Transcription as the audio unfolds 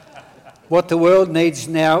What the world needs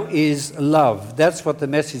now is love. That's what the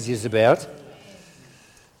message is about.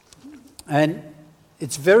 And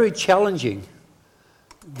it's very challenging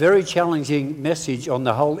message on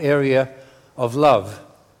the whole area of love.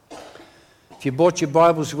 If you brought your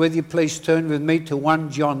Bibles with you, please turn with me to 1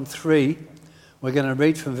 John 3. We're going to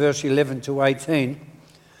read from verse 11 to 18.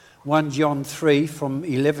 1 John 3 from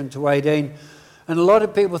 11 to 18. And a lot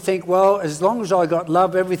of people think, well, as long as I got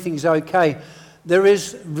love, everything's okay. There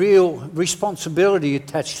is real responsibility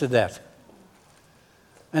attached to that.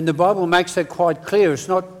 And the Bible makes that quite clear. It's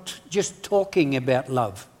not just talking about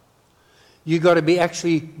love. You've got to be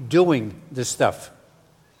actually doing the stuff.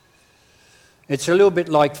 It's a little bit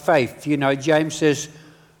like faith. You know, James says,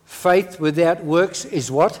 faith without works is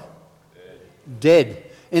what? Dead.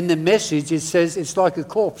 In the Message, it says it's like a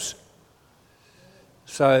corpse.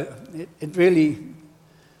 So it really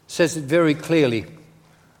says it very clearly.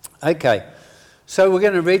 Okay, so we're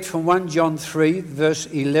going to read from 1 John 3, verse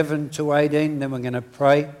 11 to 18, then we're going to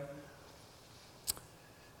pray.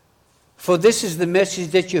 For this is the message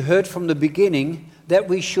that you heard from the beginning, that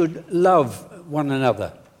we should love one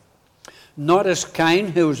another. Not as Cain,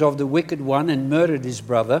 who was of the wicked one and murdered his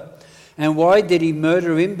brother. And why did he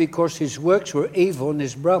murder him? Because his works were evil and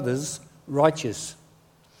his brother's righteous.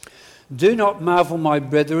 Do not marvel, my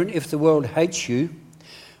brethren, if the world hates you.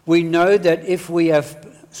 We know that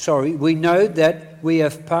we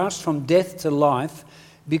have passed from death to life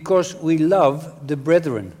because we love the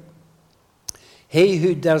brethren. He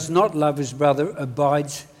who does not love his brother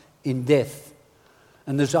abides in death.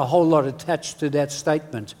 And there's a whole lot attached to that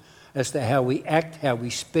statement as to how we act, how we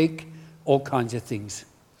speak, all kinds of things.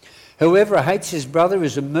 Whoever hates his brother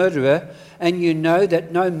is a murderer, and you know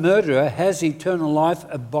that no murderer has eternal life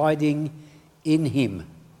abiding in him.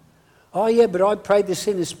 Oh yeah, but I prayed the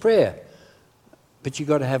sinner's prayer. But you've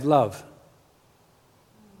got to have love.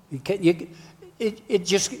 It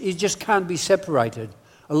just can't be separated.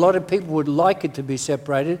 A lot of people would like it to be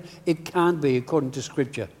separated. It can't be, according to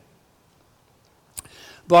Scripture.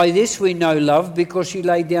 By this we know love, because he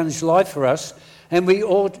laid down his life for us, and we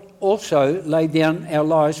ought also lay down our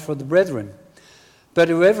lives for the brethren. But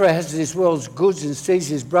whoever has this world's goods and sees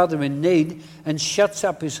his brother in need and shuts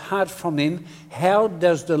up his heart from him, how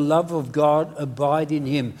does the love of God abide in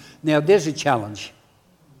him? Now there's a challenge.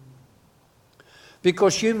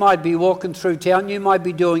 Because you might be walking through town, you might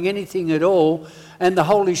be doing anything at all, and the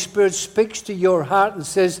Holy Spirit speaks to your heart and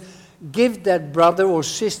says, give that brother or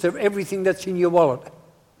sister everything that's in your wallet.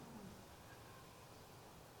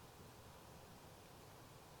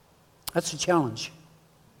 That's a challenge.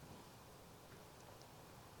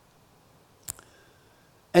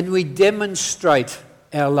 And we demonstrate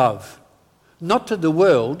our love, not to the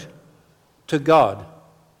world, to God.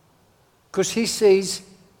 Because he sees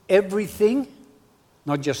everything,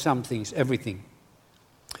 not just some things, everything.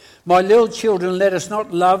 My little children, let us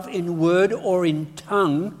not love in word or in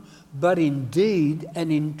tongue, but in deed and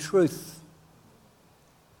in truth.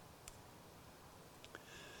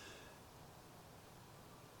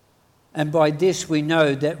 And by this we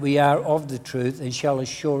know that we are of the truth and shall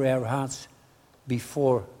assure our hearts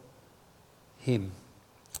before him.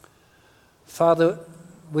 Father,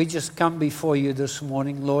 we just come before you this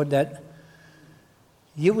morning, Lord, that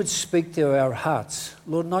you would speak to our hearts.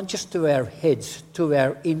 Lord, not just to our heads, to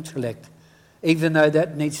our intellect, even though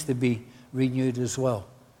that needs to be renewed as well.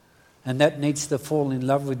 And that needs to fall in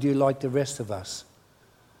love with you like the rest of us.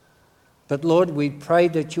 But Lord, we pray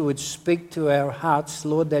that you would speak to our hearts,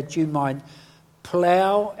 Lord, that you might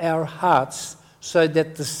plough our hearts so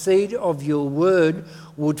that the seed of your word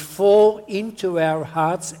would fall into our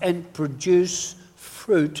hearts and produce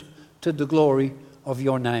fruit to the glory of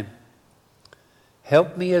your name.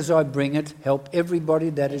 Help me as I bring it. Help everybody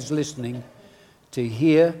that is listening to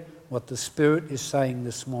hear what the Spirit is saying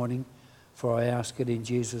this morning, for I ask it in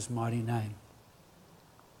Jesus' mighty name.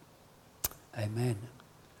 Amen.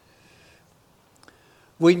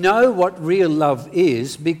 We know what real love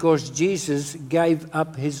is because Jesus gave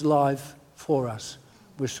up his life for us.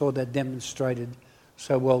 We saw that demonstrated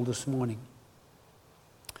so well this morning.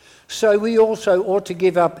 So we also ought to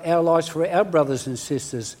give up our lives for our brothers and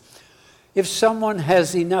sisters. If someone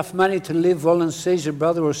has enough money to live well and sees a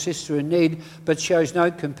brother or sister in need but shows no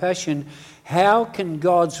compassion, how can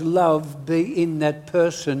God's love be in that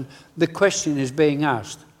person? The question is being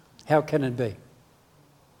asked. How can it be?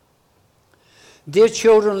 Dear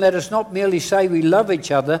children, let us not merely say we love each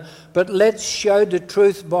other, but let's show the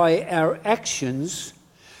truth by our actions.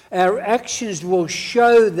 Our actions will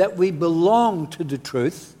show that we belong to the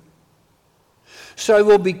truth. So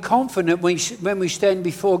we'll be confident when we stand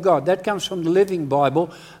before God. That comes from the Living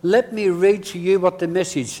Bible. Let me read to you what the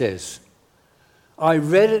Message says. I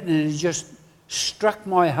read it and it just struck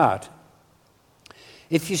my heart.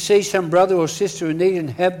 If you see some brother or sister in need and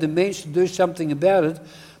have the means to do something about it,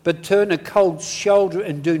 but turn a cold shoulder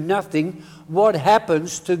and do nothing, what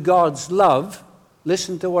happens to God's love?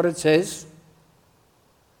 Listen to what it says.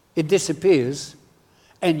 It disappears,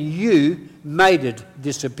 and you made it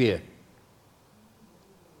disappear.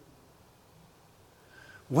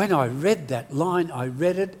 When I read that line, I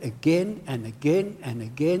read it again and again and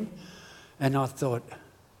again, and I thought,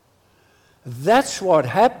 that's what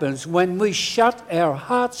happens when we shut our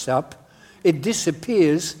hearts up. It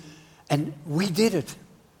disappears, and we did it.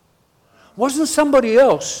 Wasn't somebody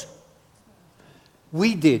else.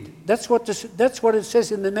 We did. That's what it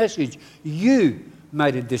says in the message. You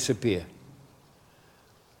made it disappear.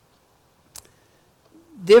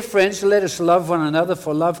 Dear friends, let us love one another,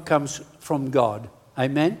 for love comes from God.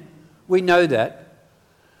 Amen? We know that.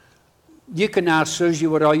 You can ask Susie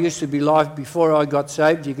what I used to be like before I got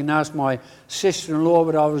saved. You can ask my sister-in-law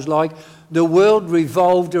what I was like. The world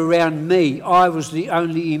revolved around me. I was the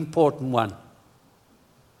only important one.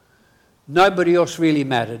 Nobody else really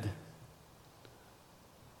mattered.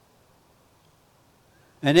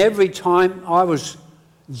 And every time I was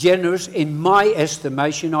generous, in my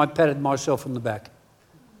estimation, I patted myself on the back.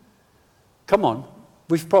 Come on,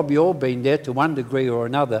 we've probably all been there to one degree or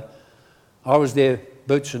another. I was there,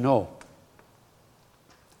 boots and all.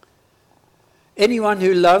 Anyone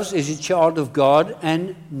who loves is a child of God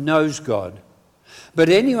and knows God. But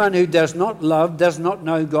anyone who does not love does not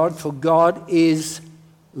know God, for God is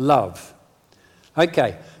love.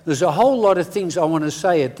 Okay, there's a whole lot of things I want to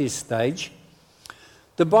say at this stage.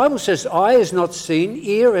 The Bible says, eye has not seen,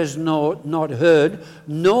 ear has not heard,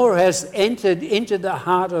 nor has entered into the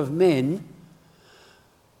heart of men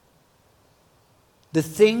the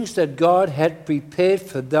things that God had prepared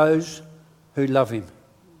for those who love him.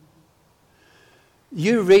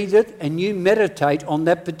 You read it and you meditate on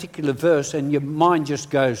that particular verse and your mind just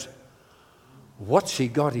goes, what's he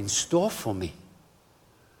got in store for me?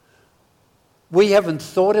 We haven't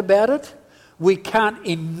thought about it. We can't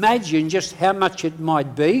imagine just how much it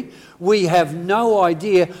might be. We have no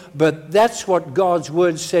idea, but that's what God's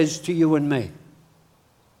word says to you and me.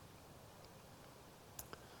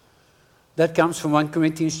 That comes from 1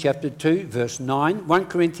 Corinthians chapter 2, verse 9. 1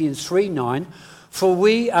 Corinthians 3:9. For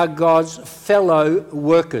we are God's fellow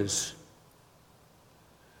workers.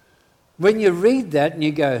 When you read that and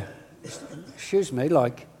you go, excuse me,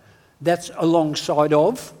 like that's alongside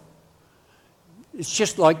of. It's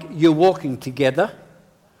just like you're walking together.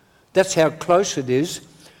 That's how close it is.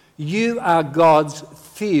 You are God's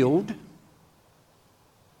field.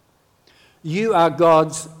 You are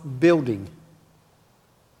God's building.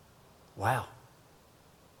 Wow.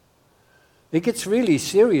 It gets really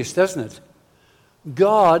serious, doesn't it?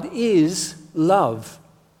 God is love.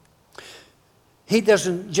 He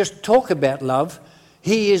doesn't just talk about love.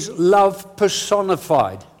 He is love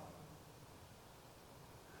personified.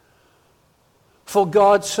 For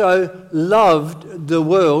God so loved the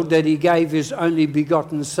world that he gave his only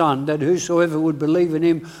begotten Son, that whosoever would believe in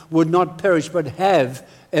him would not perish but have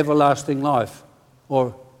everlasting life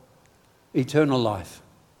or eternal life.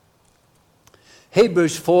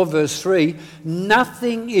 Hebrews 4 verse 3,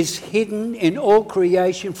 nothing is hidden in all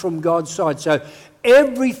creation from God's sight. So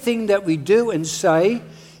everything that we do and say,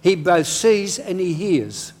 he both sees and he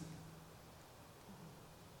hears.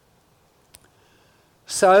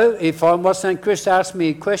 So if I was St. Chris asks me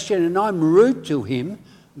a question and I'm rude to him,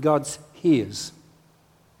 God hears.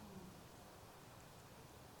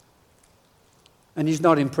 And he's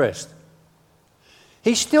not impressed.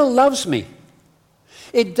 He still loves me.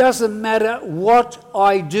 It doesn't matter what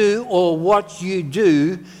I do or what you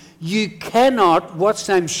do, you cannot,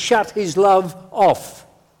 shut his love off.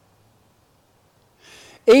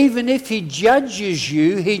 Even if he judges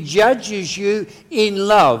you in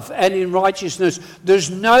love and in righteousness.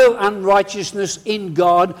 There's no unrighteousness in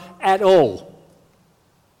God at all.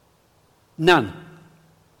 None.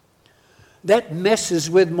 That messes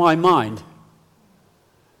with my mind.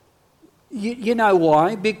 You know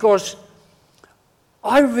why? Because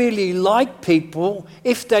I really like people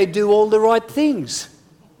if they do all the right things.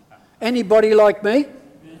 Anybody like me?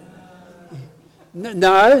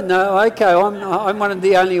 No, okay, I'm one of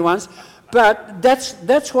the only ones. But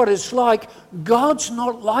that's what it's like. God's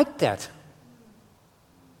not like that.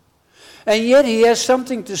 And yet he has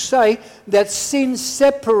something to say that sin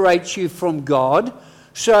separates you from God.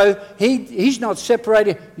 So he's not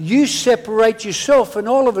separated. You separate yourself and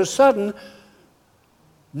all of a sudden,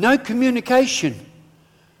 no communication.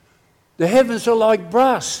 The heavens are like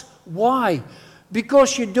brass. Why?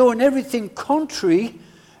 Because you're doing everything contrary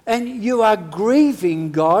And you are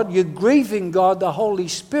grieving God, you're grieving God, the Holy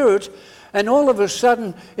Spirit, and all of a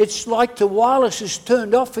sudden it's like the wireless is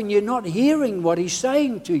turned off and you're not hearing what He's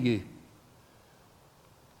saying to you.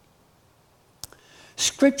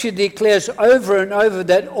 Scripture declares over and over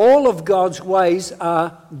that all of God's ways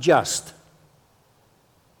are just.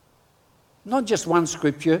 Not just one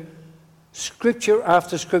scripture, scripture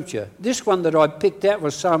after scripture. This one that I picked out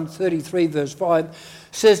was Psalm 33 verse 5,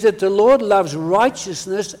 says that the Lord loves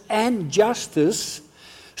righteousness and justice,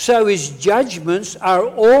 so His judgments are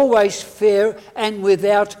always fair and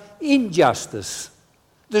without injustice.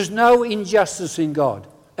 There's no injustice in God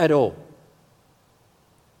at all.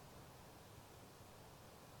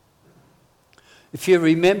 If you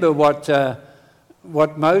remember what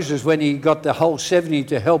Moses, when he got the whole 70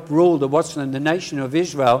 to help rule the nation of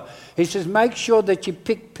Israel, he says, make sure that you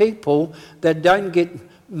pick people that don't get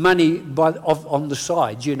money on the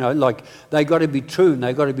sides, like they got to be true and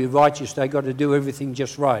they got to be righteous, they got to do everything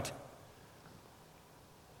just right.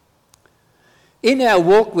 In our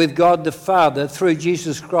walk with God the Father through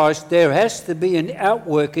Jesus Christ, there has to be an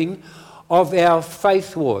outworking of our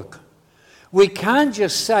faith walk. We can't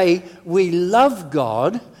just say we love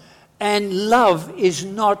God and love is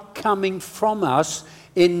not coming from us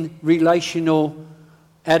in relational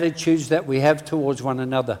attitudes that we have towards one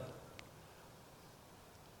another.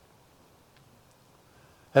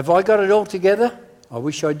 Have I got it all together? I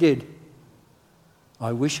wish I did.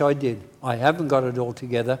 I wish I did. I haven't got it all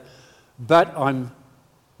together, but I'm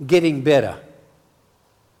getting better.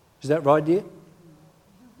 Is that right, dear?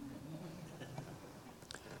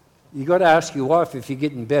 You've got to ask your wife if you're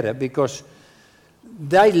getting better, because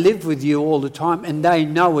they live with you all the time and they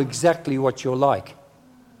know exactly what you're like.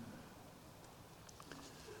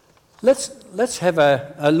 Let's have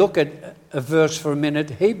a look at a verse for a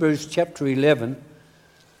minute. Hebrews chapter 11,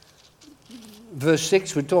 verse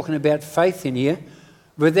 6, we're talking about faith in here.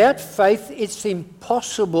 Without faith, it's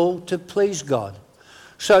impossible to please God.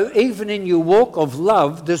 So even in your walk of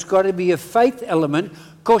love, there's got to be a faith element,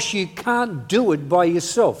 because you can't do it by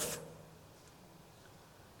yourself.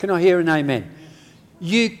 Can I hear an amen?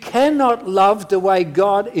 You cannot love the way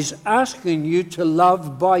God is asking you to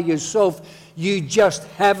love by yourself. You just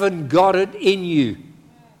haven't got it in you.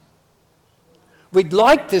 We'd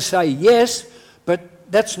like to say yes,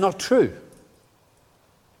 but that's not true.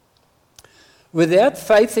 Without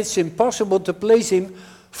faith, it's impossible to please Him,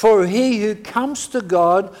 for he who comes to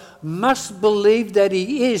God must believe that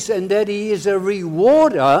He is, and that He is a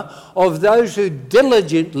rewarder of those who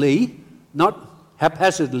diligently, not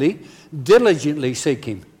haphazardly, diligently seek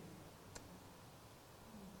Him.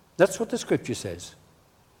 That's what the Scripture says.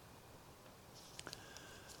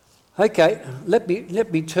 Okay, let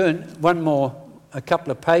me turn a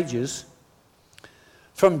couple of pages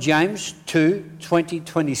from James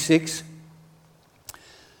 2:20-26.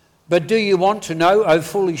 But do you want to know, O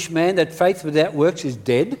foolish man, that faith without works is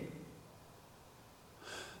dead?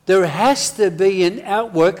 There has to be an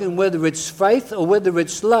outworking, whether it's faith or whether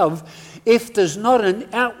it's love. If there's not an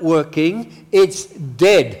outworking, it's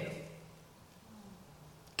dead.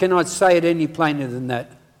 Cannot say it any plainer than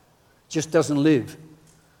that. It just doesn't live.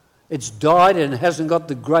 It's died and hasn't got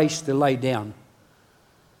the grace to lay down.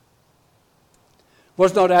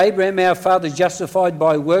 Was not Abraham our father justified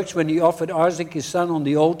by works when he offered Isaac his son on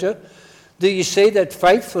the altar? Do you see that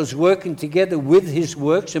faith was working together with his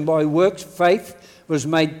works, and by works faith was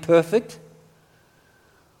made perfect?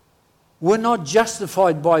 We're not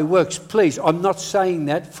justified by works. Please, I'm not saying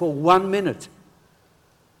that for 1 minute.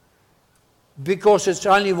 Because it's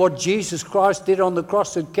only what Jesus Christ did on the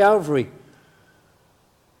cross at Calvary.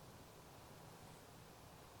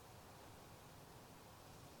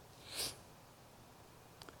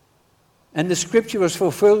 And the scripture was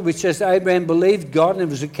fulfilled, which says Abraham believed God and it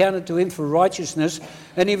was accounted to him for righteousness,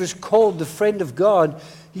 and he was called the friend of God.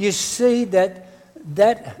 You see that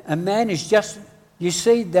a man is just. You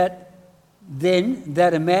see that then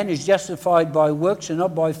that a man is justified by works and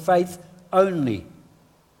not by faith only.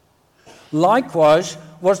 Likewise,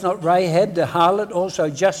 was not Rahab the harlot also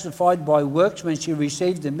justified by works when she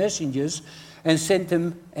received the messengers and sent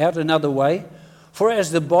them out another way? For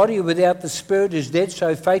as the body without the spirit is dead,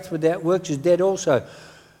 so faith without works is dead also.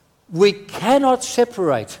 We cannot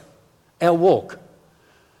separate our walk.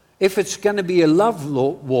 If it's going to be a love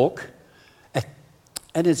walk,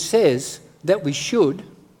 and it says that we should,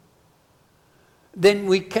 then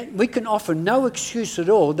we can offer no excuse at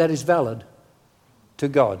all that is valid to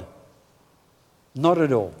God. Not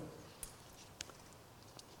at all.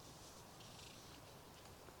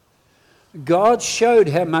 God showed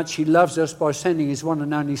how much He loves us by sending His one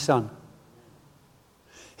and only Son.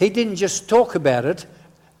 He didn't just talk about it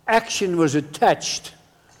action was attached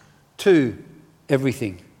to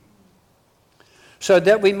everything. So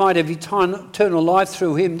that we might have eternal life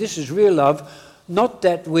through him. This is real love. Not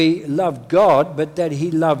that we loved God, but that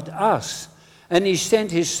he loved us. And he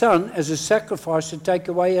sent his Son as a sacrifice to take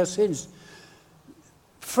away our sins.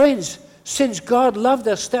 Friends, since God loved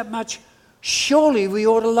us that much, surely we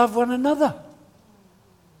ought to love one another.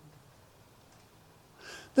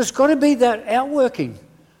 There's got to be that outworking.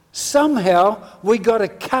 Somehow we got to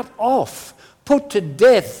cut off, put to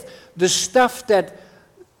death the stuff that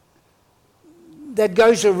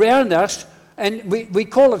goes around us, and we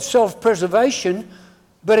call it self-preservation,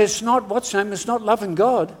 but it's not, it's not loving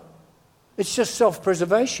God. It's just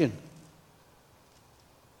self-preservation.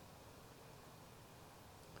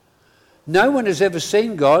 No one has ever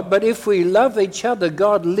seen God, but if we love each other,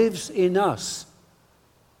 God lives in us.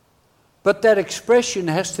 But that expression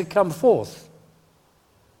has to come forth.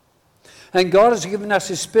 And God has given us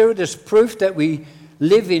His Spirit as proof that we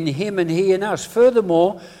live in Him and He in us.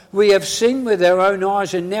 Furthermore, we have seen with our own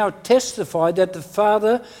eyes and now testify that the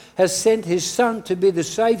Father has sent His Son to be the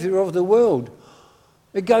Saviour of the world.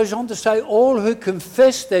 It goes on to say, all who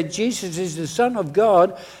confess that Jesus is the Son of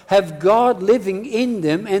God have God living in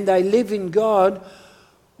them, and they live in God.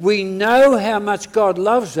 We know how much God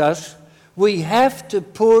loves us. We have to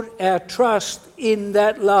put our trust in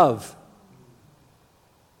that love.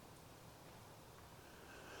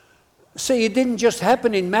 See, it didn't just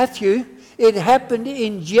happen in Matthew. It happened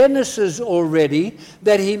in Genesis already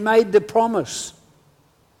that He made the promise.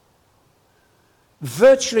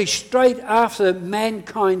 Virtually straight after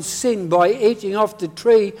mankind sinned by eating off the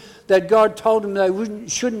tree that God told them they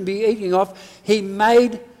shouldn't be eating off, He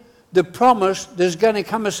made the promise there's going to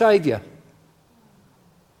come a Saviour.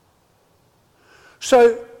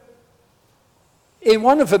 So, in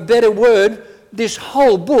want of a better word, this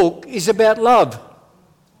whole book is about love.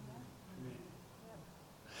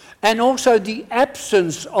 And also the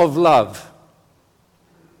absence of love.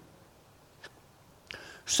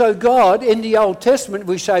 So God, in the Old Testament,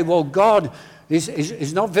 we say, well, God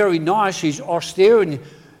is not very nice, He's austere, and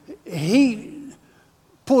He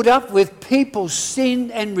put up with people's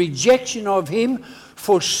sin and rejection of Him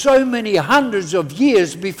for so many hundreds of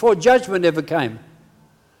years before judgment ever came.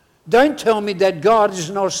 Don't tell me that God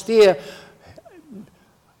is an austere,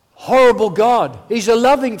 horrible God. He's a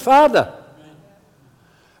loving Father.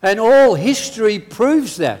 And all history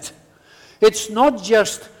proves that. It's not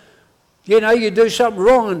just, you do something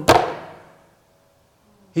wrong and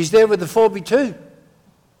He's there with the 4x2.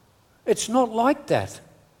 It's not like that.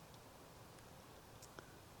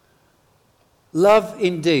 Love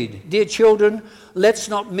indeed. Dear children, let's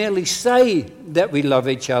not merely say that we love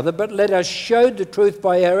each other, but let us show the truth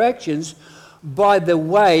by our actions, by the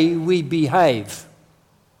way we behave.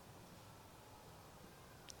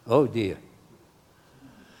 Oh dear.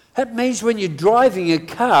 That means when you're driving a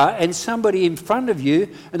car and somebody in front of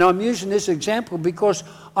you, and I'm using this example because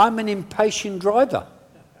I'm an impatient driver.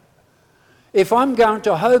 If I'm going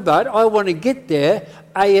to Hobart, I want to get there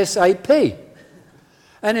ASAP.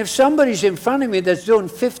 And if somebody's in front of me that's doing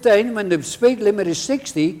 15 when the speed limit is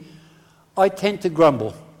 60, I tend to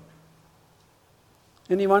grumble.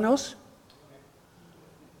 Anyone else?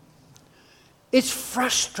 It's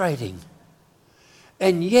frustrating.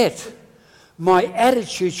 And yet, my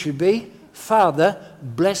attitude should be, Father,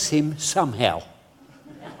 bless him somehow.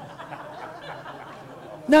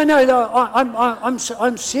 No,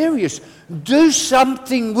 I'm serious. Do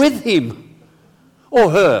something with him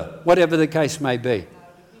or her, whatever the case may be.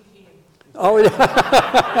 Oh,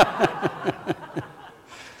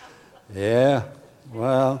 yeah.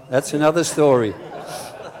 Well, that's another story.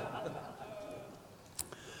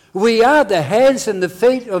 We are the hands and the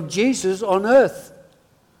feet of Jesus on earth.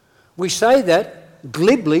 We say that,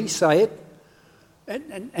 glibly say it,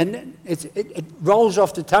 and it rolls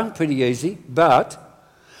off the tongue pretty easy, but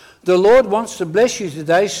the Lord wants to bless you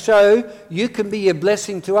today so you can be a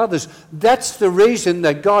blessing to others. That's the reason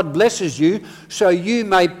that God blesses you, so you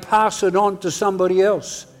may pass it on to somebody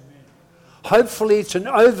else. Amen. Hopefully it's an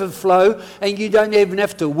overflow and you don't even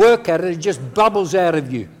have to work at it, it just bubbles out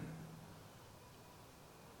of you.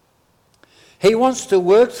 He wants to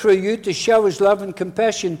work through you to show His love and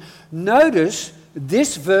compassion. Notice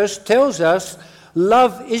this verse tells us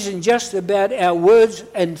love isn't just about our words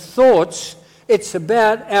and thoughts, it's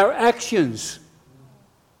about our actions.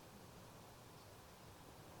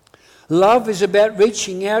 Love is about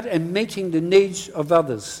reaching out and meeting the needs of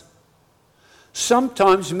others.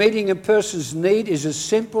 Sometimes meeting a person's need is as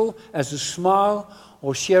simple as a smile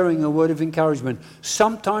or sharing a word of encouragement.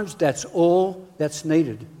 Sometimes that's all that's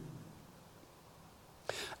needed.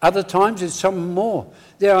 Other times it's some more.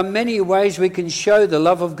 There are many ways we can show the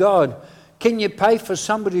love of God. Can you pay for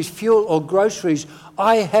somebody's fuel or groceries?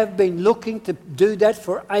 I have been looking to do that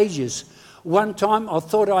for ages. One time I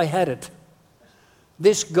thought I had it.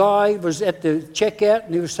 This guy was at the checkout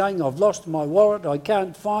and he was saying, I've lost my wallet, I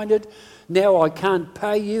can't find it. Now I can't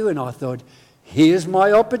pay you. And I thought, here's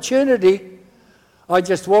my opportunity. I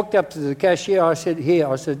just walked up to the cashier. I said, here.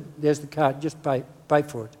 I said, there's the card. Just pay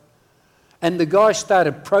for it. And the guy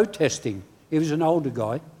started protesting. He was an older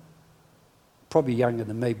guy, probably younger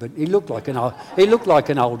than me, but he looked like an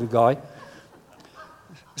older guy.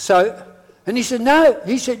 So, and he said, no.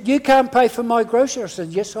 He said, you can't pay for my groceries. I said,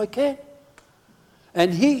 yes, I can.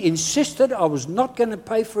 And he insisted I was not going to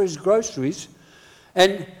pay for his groceries.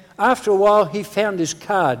 And after a while, he found his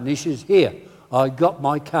card. And he says, here, I got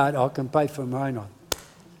my card. I can pay for my own. I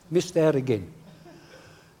missed out again.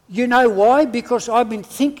 You know why? Because I've been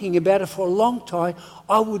thinking about it for a long time.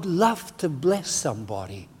 I would love to bless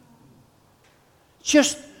somebody.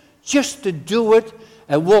 Just to do it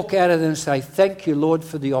and walk out of there and say, thank you, Lord,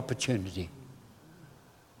 for the opportunity.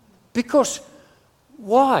 Because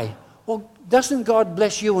why? Well, doesn't God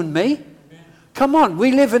bless you and me? Come on,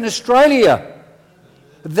 we live in Australia.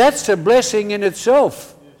 That's a blessing in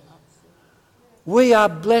itself. We are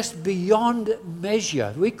blessed beyond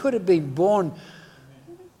measure. We could have been born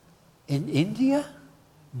in India,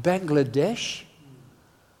 Bangladesh,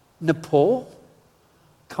 Nepal.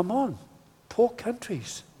 Come on, poor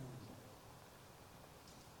countries.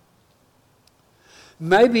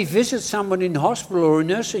 Maybe visit someone in hospital or a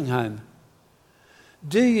nursing home.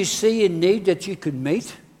 Do you see a need that you could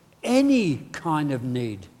meet? Any kind of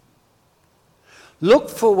need. Look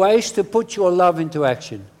for ways to put your love into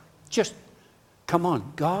action. Just, come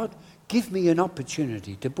on, God, give me an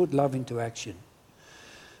opportunity to put love into action.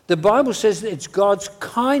 The Bible says that it's God's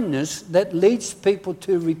kindness that leads people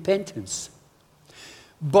to repentance.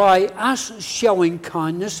 By us showing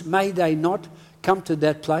kindness, may they not come to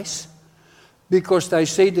that place because they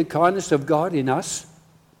see the kindness of God in us.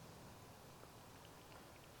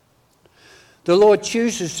 The Lord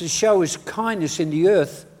chooses to show His kindness in the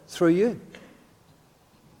earth through you.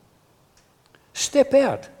 Step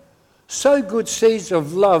out. Sow good seeds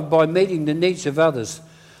of love by meeting the needs of others.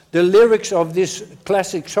 The lyrics of this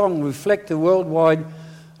classic song reflect the worldwide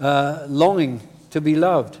longing to be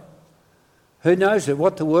loved. Who knows it?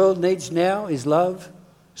 What the world needs now is love,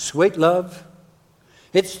 sweet love.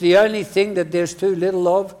 It's the only thing that there's too little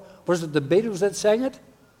of. Was it the Beatles that sang it?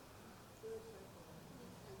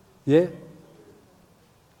 Yeah.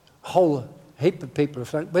 A whole heap of people have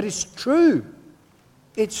sung it. But it's true.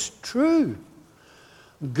 It's true.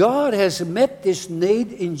 God has met this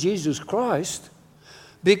need in Jesus Christ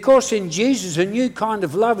because in Jesus a new kind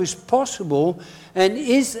of love is possible and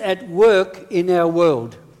is at work in our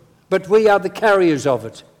world. But we are the carriers of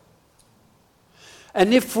it.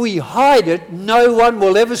 And if we hide it, no one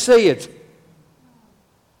will ever see it.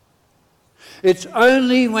 It's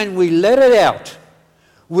only when we let it out.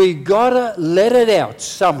 We gotta let it out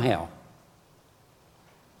somehow.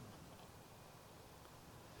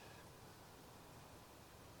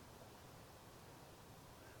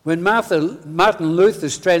 When Martin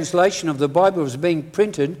Luther's translation of the Bible was being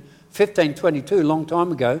printed, 1522, a long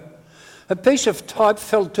time ago, a piece of type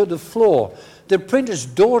fell to the floor. The printer's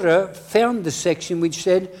daughter found the section which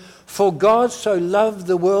said, "For God so loved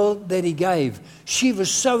the world that He gave." She was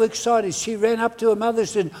so excited. She ran up to her mother and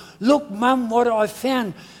said, "Look, Mum, what I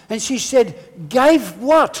found." And she said, "Gave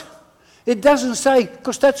what?" It doesn't say,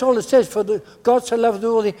 because that's all it says, for God so loved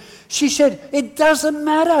the world. She said, "It doesn't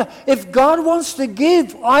matter. If God wants to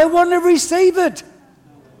give, I want to receive it."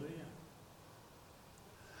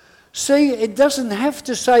 See, it doesn't have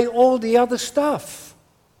to say all the other stuff.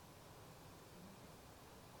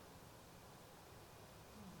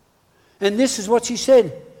 And this is what she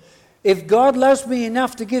said. If God loves me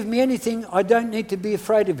enough to give me anything, I don't need to be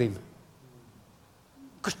afraid of Him.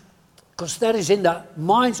 Because that is in the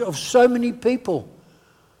minds of so many people.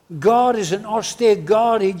 God is an austere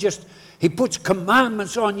God. He puts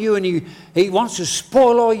commandments on you and he wants to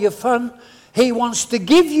spoil all your fun. He wants to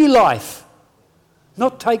give you life,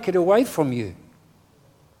 not take it away from you.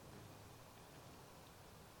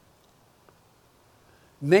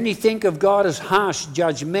 Many think of God as harsh,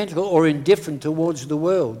 judgmental, or indifferent towards the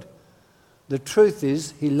world. The truth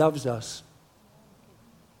is, He loves us.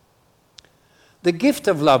 The gift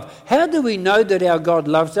of love. How do we know that our God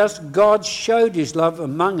loves us? God showed His love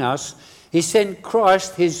among us. He sent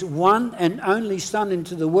Christ, His one and only Son,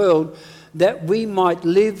 into the world that we might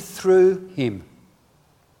live through Him.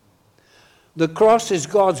 The cross is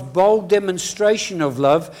God's bold demonstration of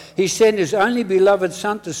love. He sent his only beloved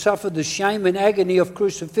Son to suffer the shame and agony of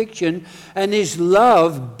crucifixion, and his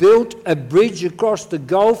love built a bridge across the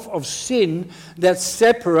gulf of sin that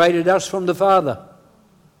separated us from the Father.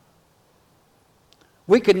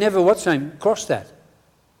 We could never, cross that.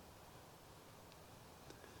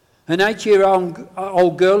 An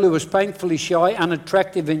 8-year-old girl who was painfully shy,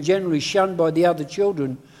 unattractive, and generally shunned by the other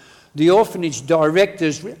children. The orphanage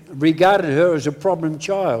directors regarded her as a problem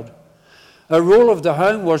child. A rule of the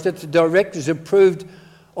home was that the directors approved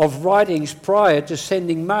of writings prior to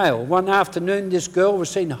sending mail. One afternoon, this girl was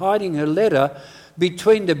seen hiding her letter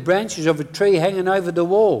between the branches of a tree hanging over the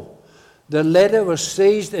wall. The letter was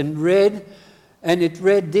seized and read, and it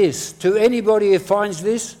read this: "To anybody who finds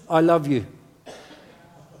this, I love you."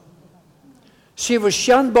 She was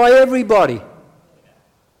shunned by everybody.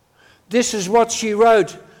 This is what she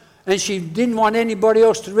wrote. And she didn't want anybody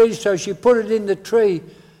else to read it, so she put it in the tree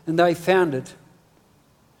and they found it.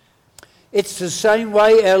 It's the same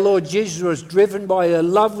way our Lord Jesus was driven by a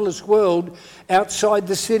loveless world outside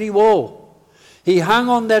the city wall. He hung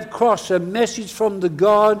on that cross a message from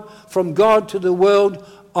God to the world: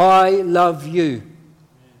 I love you.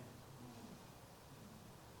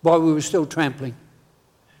 While we were still trampling.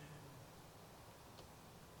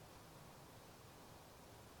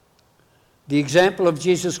 The example of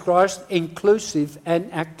Jesus Christ, inclusive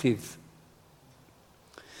and active.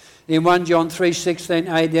 In 1 John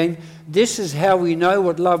 3:16, 18, this is how we know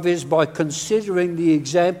what love is, by considering the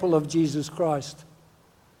example of Jesus Christ.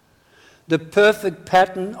 The perfect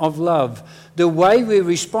pattern of love. The way we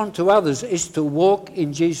respond to others is to walk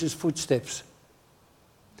in Jesus' footsteps.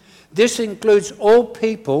 This includes all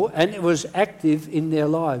people, and it was active in their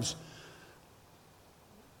lives.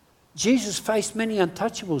 Jesus faced many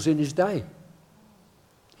untouchables in his day.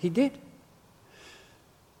 He did.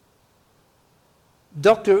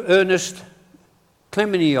 Dr. Ernest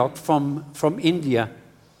Klemeniuk from India,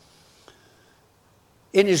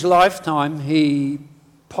 in his lifetime, he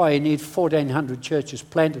pioneered 1,400 churches,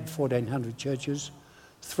 planted 1,400 churches,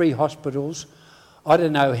 3 hospitals. I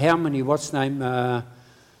don't know how many,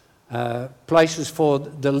 places for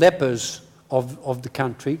the lepers of the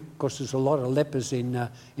country, because there's a lot of lepers in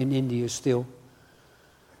India still.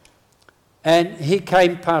 And he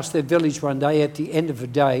came past their village one day at the end of the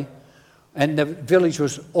day, and the village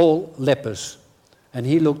was all lepers. And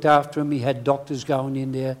he looked after them. He had doctors going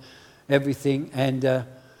in there, everything. And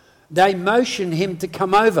they motioned him to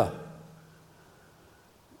come over.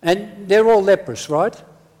 And they're all lepers, right?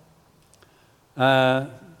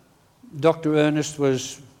 Dr. Ernest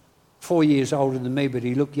was 4 years older than me, but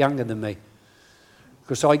he looked younger than me.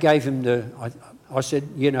 Because I gave him I said,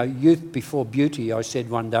 youth before beauty, I said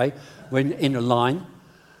one day, when in a line.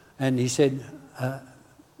 And he said,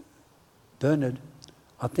 Bernard,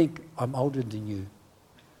 I think I'm older than you.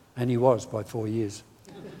 And he was by 4 years.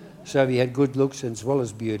 So he had good looks as well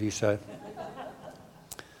as beauty. So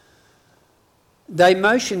they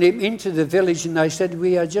motioned him into the village and they said,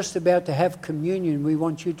 we are just about to have communion. We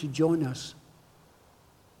want you to join us.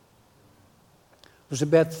 There was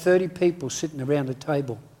about 30 people sitting around a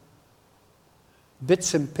table.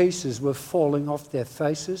 Bits and pieces were falling off their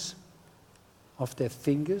faces, off their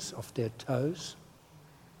fingers, off their toes.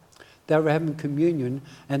 They were having communion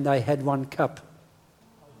and they had one cup.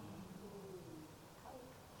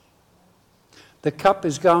 The cup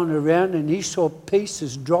is going around and he saw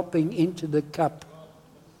pieces dropping into the cup.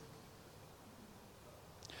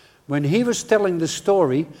 When he was telling the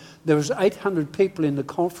story, there was 800 people in the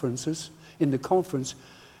conference.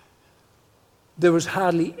 There was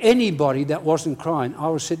hardly anybody that wasn't crying. I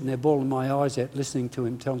was sitting there bawling my eyes out listening to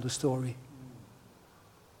him tell the story.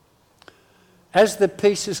 As the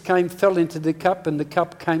pieces fell into the cup and the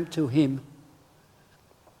cup came to him,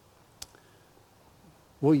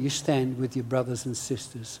 will you stand with your brothers and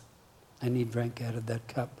sisters? And he drank out of that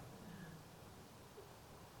cup.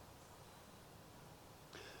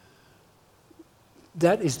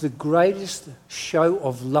 That is the greatest show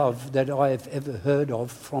of love that I have ever heard of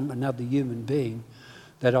from another human being,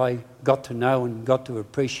 that I got to know and got to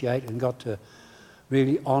appreciate and got to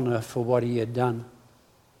really honour for what he had done.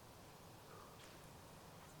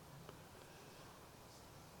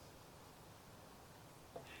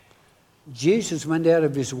 Jesus went out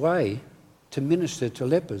of his way to minister to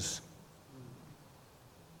lepers.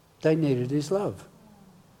 They needed his love.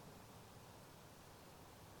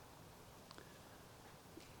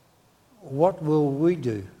 What will we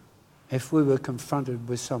do if we were confronted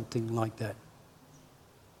with something like that?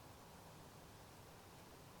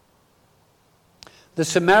 The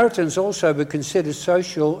Samaritans also were considered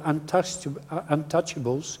social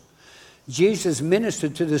untouchables. Jesus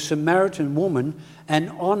ministered to the Samaritan woman and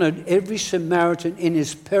honored every Samaritan in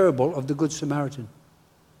his parable of the Good Samaritan.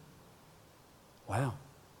 Wow.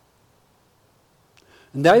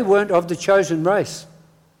 And they weren't of the chosen race.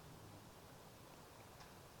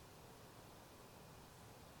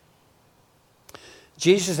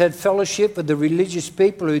 Jesus had fellowship with the religious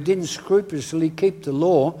people who didn't scrupulously keep the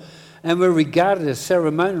law and were regarded as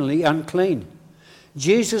ceremonially unclean.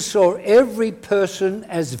 Jesus saw every person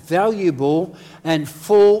as valuable and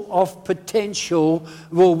full of potential.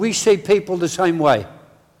 Well, we see people the same way,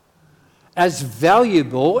 as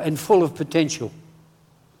valuable and full of potential.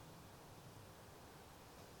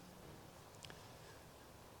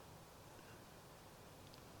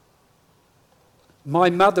 My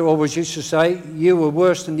mother always used to say, you were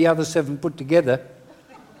worse than the other 7 put together.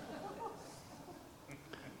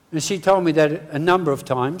 And she told me that a number of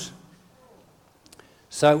times.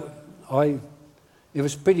 So it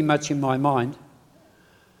was pretty much in my mind.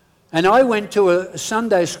 And I went to a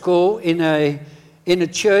Sunday school in a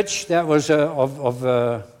church that was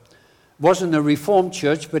wasn't a Reformed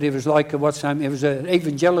church, but it was like it was an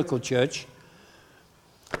evangelical church.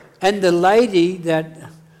 And the lady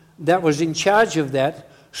that was in charge of that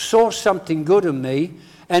saw something good in me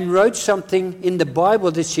and wrote something in the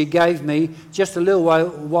Bible that she gave me just a little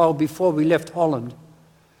while before we left Holland.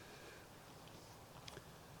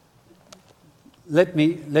 Let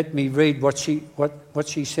me read what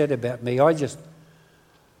she said about me.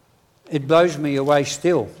 It blows me away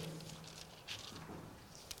still.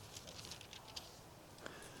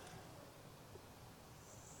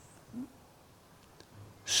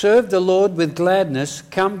 Serve the Lord with gladness,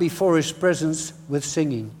 come before his presence with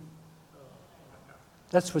singing.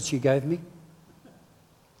 That's what she gave me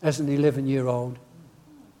as an 11-year-old.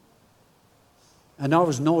 And I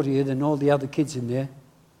was naughtier than all the other kids in there.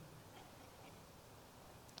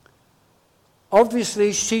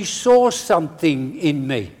 Obviously, she saw something in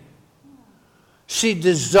me. She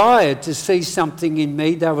desired to see something in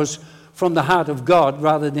me that was from the heart of God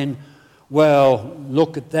rather than, well,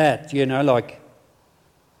 look at that, like.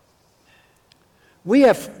 We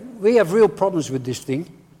have real problems with this thing.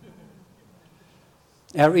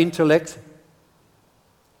 Our intellect.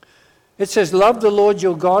 It says, love the Lord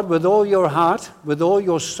your God with all your heart, with all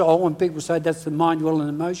your soul. And people say that's the mind, will, and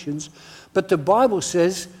emotions. But the Bible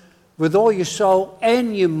says, with all your soul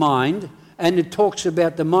and your mind, and it talks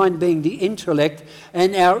about the mind being the intellect,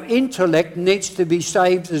 and our intellect needs to be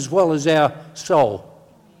saved as well as our soul.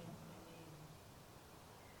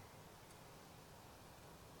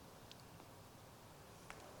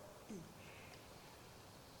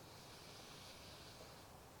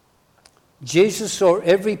 Jesus saw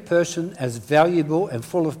every person as valuable and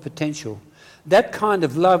full of potential. That kind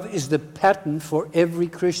of love is the pattern for every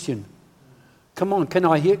Christian. Come on, can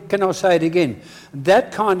I say it again?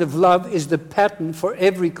 That kind of love is the pattern for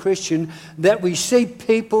every Christian, that we see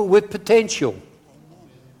people with potential.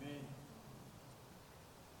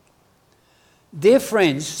 Dear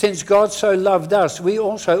friends, since God so loved us, we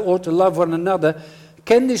also ought to love one another.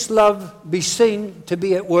 Can this love be seen to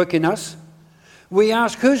be at work in us? We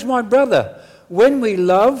ask, who's my brother? When we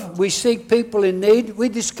love, we seek people in need, we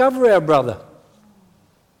discover our brother.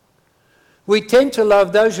 We tend to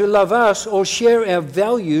love those who love us or share our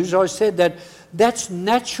values. I said that's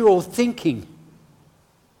natural thinking.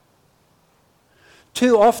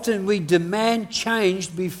 Too often we demand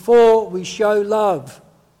change before we show love.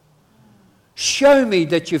 Show me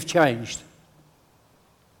that you've changed.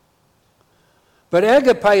 But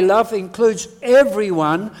agape love includes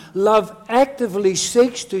everyone. Love actively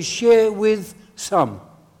seeks to share with some.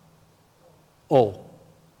 All.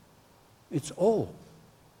 It's all.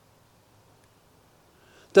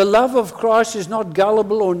 The love of Christ is not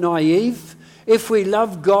gullible or naive. If we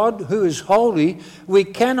love God, who is holy, we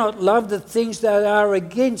cannot love the things that are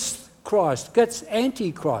against Christ. That's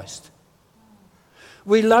anti-Christ.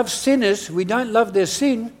 We love sinners. We don't love their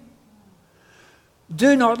sin.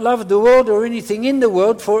 Do not love the world or anything in the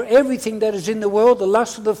world, for everything that is in the world, the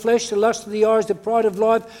lust of the flesh, the lust of the eyes, the pride of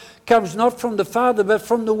life, comes not from the Father, but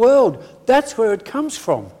from the world. That's where it comes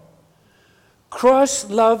from. Christ's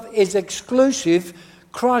love is exclusive.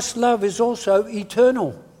 Christ's love is also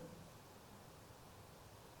eternal.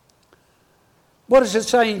 What does it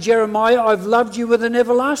say in Jeremiah? I've loved you with an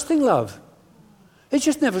everlasting love. It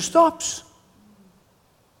just never stops.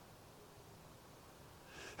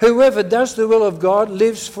 Whoever does the will of God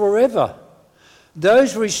lives forever.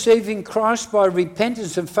 Those receiving Christ by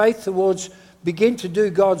repentance and faith towards begin to do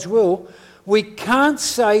God's will. We can't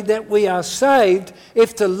say that we are saved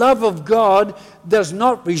if the love of God does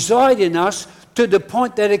not reside in us to the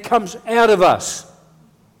point that it comes out of us.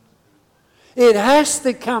 It has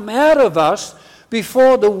to come out of us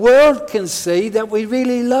before the world can see that we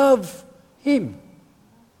really love Him.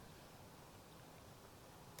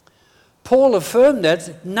 Paul affirmed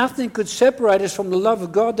that nothing could separate us from the love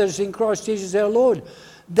of God that is in Christ Jesus our Lord.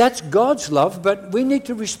 That's God's love, but we need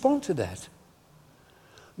to respond to that.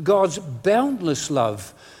 God's boundless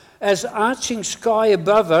love. As arching sky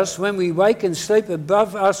above us when we wake and sleep,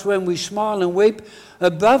 above us when we smile and weep,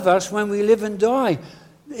 above us when we live and die.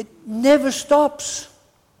 It never stops.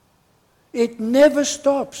 It never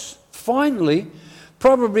stops. Finally,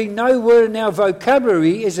 probably no word in our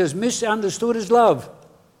vocabulary is as misunderstood as love.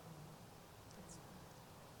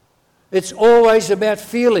 It's always about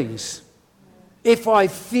feelings. If I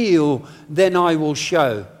feel, then I will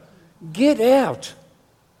show. Get out.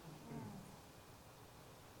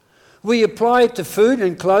 We apply it to food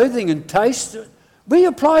and clothing and taste. We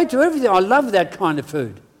apply it to everything. I love that kind of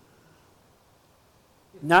food.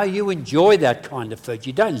 No, you enjoy that kind of food.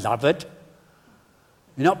 You don't love it.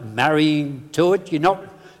 You're not marrying to it. You're not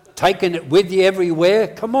taking it with you everywhere.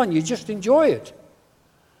 Come on, you just enjoy it.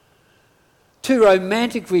 To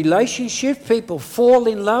romantic relationships, people fall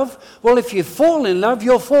in love. Well, if you fall in love,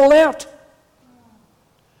 you'll fall out.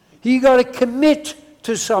 You've got to commit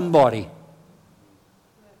to somebody.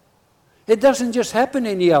 It doesn't just happen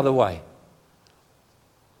any other way.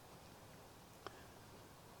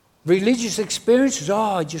 Religious experiences,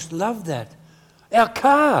 I just love that. Our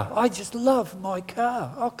car, I just love my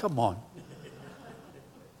car. Oh, come on.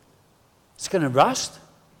 It's going to rust.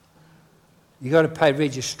 You've got to pay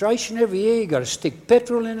registration every year. You've got to stick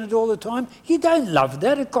petrol in it all the time. You don't love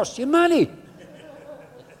that. It costs you money.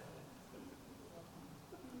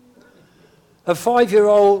 A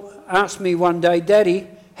 5-year-old asked me one day, Daddy,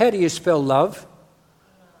 how do you spell love?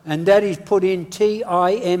 And Daddy's put in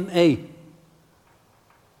T-I-M-E.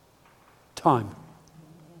 Time.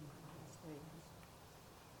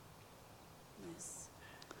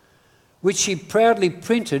 Which she proudly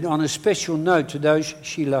printed on a special note to those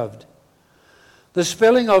she loved. The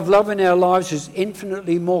spelling of love in our lives is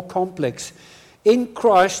infinitely more complex. In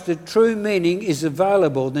Christ, the true meaning is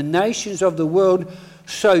available. The nations of the world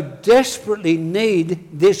so desperately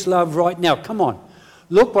need this love right now. Come on.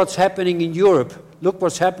 Look what's happening in Europe. Look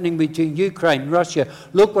what's happening between Ukraine and Russia.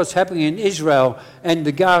 Look what's happening in Israel and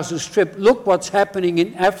the Gaza Strip. Look what's happening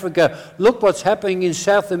in Africa. Look what's happening in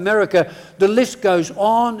South America. The list goes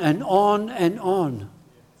on and on and on.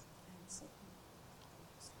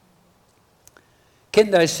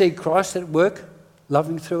 Can they see Christ at work,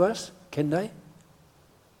 loving through us? Can they?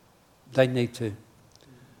 They need to.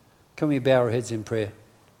 Can we bow our heads in prayer?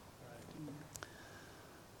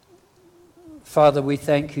 Father, we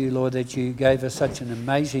thank you, Lord, that you gave us such an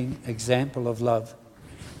amazing example of love.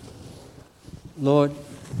 Lord,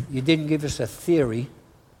 you didn't give us a theory.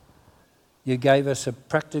 You gave us a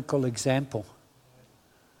practical example.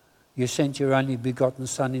 You sent your only begotten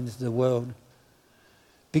Son into the world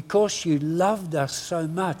because you loved us so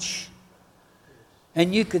much.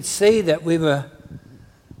 And you could see that we were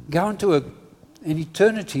going to an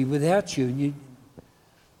eternity without you. And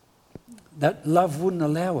that love wouldn't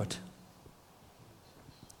allow it.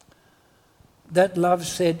 That love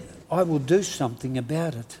said, I will do something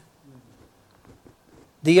about it.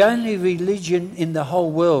 The only religion in the whole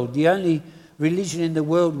world, the only religion in the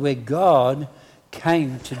world where God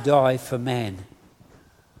came to die for man.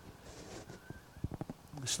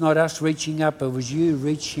 It's not us reaching up, it was you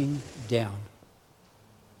reaching down.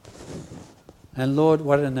 And Lord,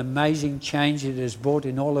 what an amazing change it has brought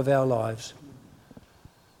in all of our lives.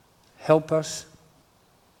 Help us.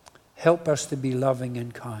 Help us to be loving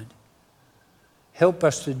and kind. Help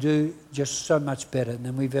us to do just so much better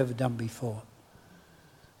than we've ever done before.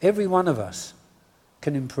 Every one of us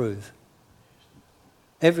can improve.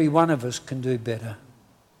 Every one of us can do better.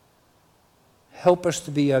 Help us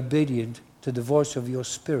to be obedient to the voice of your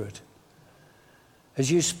Spirit.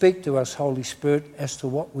 As you speak to us, Holy Spirit, as to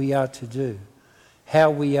what we are to do,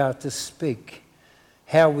 how we are to speak,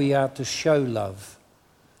 how we are to show love,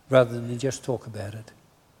 rather than just talk about it.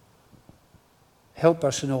 Help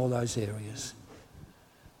us in all those areas.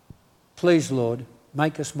 Please, Lord,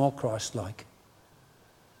 make us more Christ-like.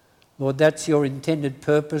 Lord, that's your intended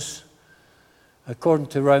purpose, according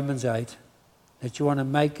to Romans 8, that you want to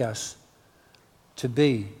make us to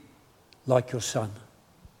be like your Son.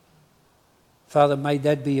 Father, may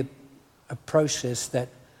that be a process that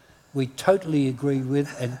we totally agree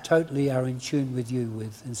with and totally are in tune with you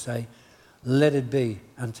with, and say, let it be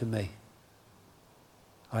unto me.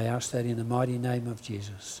 I ask that in the mighty name of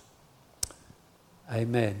Jesus.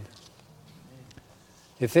 Amen.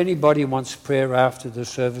 If anybody wants prayer after the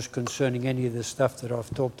service concerning any of the stuff that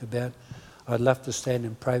I've talked about, I'd love to stand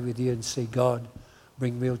and pray with you and see God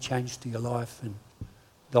bring real change to your life. And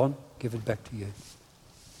Don, give it back to you.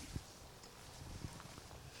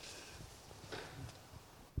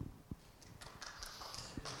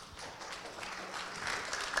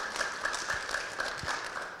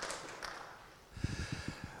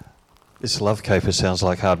 This love caper sounds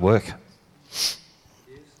like hard work.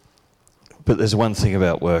 But there's one thing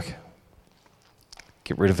about work.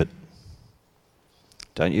 Get rid of it.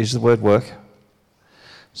 Don't use the word work.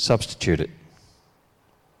 Substitute it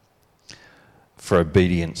for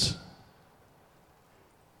obedience.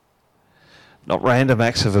 Not random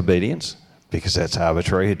acts of obedience, because that's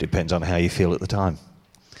arbitrary. It depends on how you feel at the time.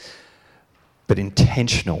 But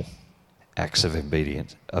intentional acts of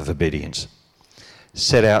obedience.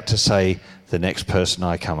 Set out to say, the next person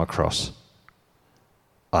I come across,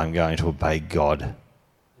 I'm going to obey God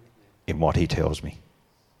in what he tells me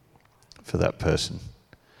for that person,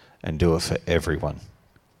 and do it for everyone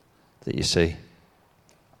that you see.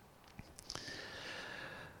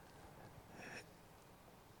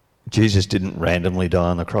 Jesus didn't randomly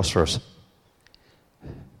die on the cross for us.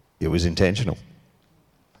 It was intentional.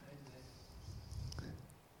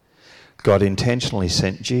 God intentionally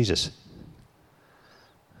sent Jesus.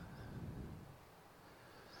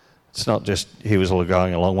 It's not just he was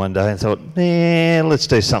going along one day and thought, let's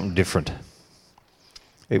do something different.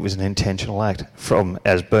 It was an intentional act from,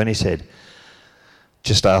 as Bernie said,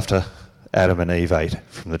 just after Adam and Eve ate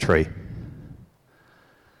from the tree.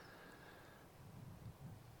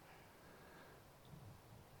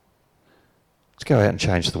 Let's go out and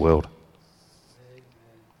change the world.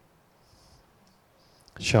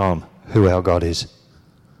 Show them who our God is.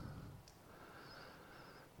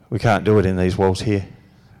 We can't do it in these walls here.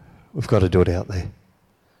 We've got to do it out there.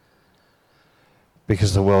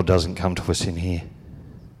 Because the world doesn't come to us in here.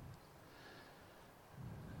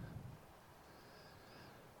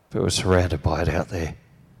 But we're surrounded by it out there.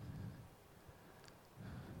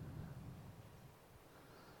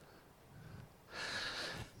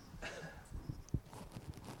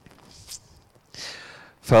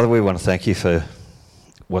 Father, we want to thank you for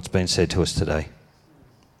what's been said to us today.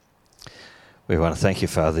 We want to thank you,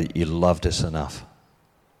 Father, that you loved us enough,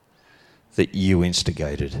 that you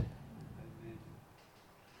instigated,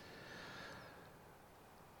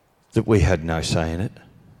 that we had no say in it,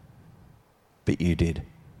 but you did.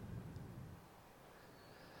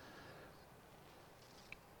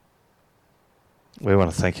 We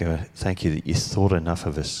want to thank you that you thought enough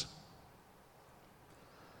of us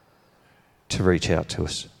to reach out to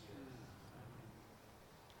us.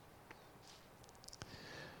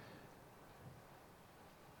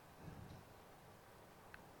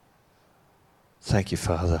 Thank you,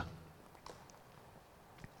 Father,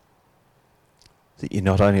 that you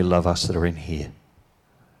not only love us that are in here,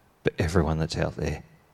 but everyone that's out there.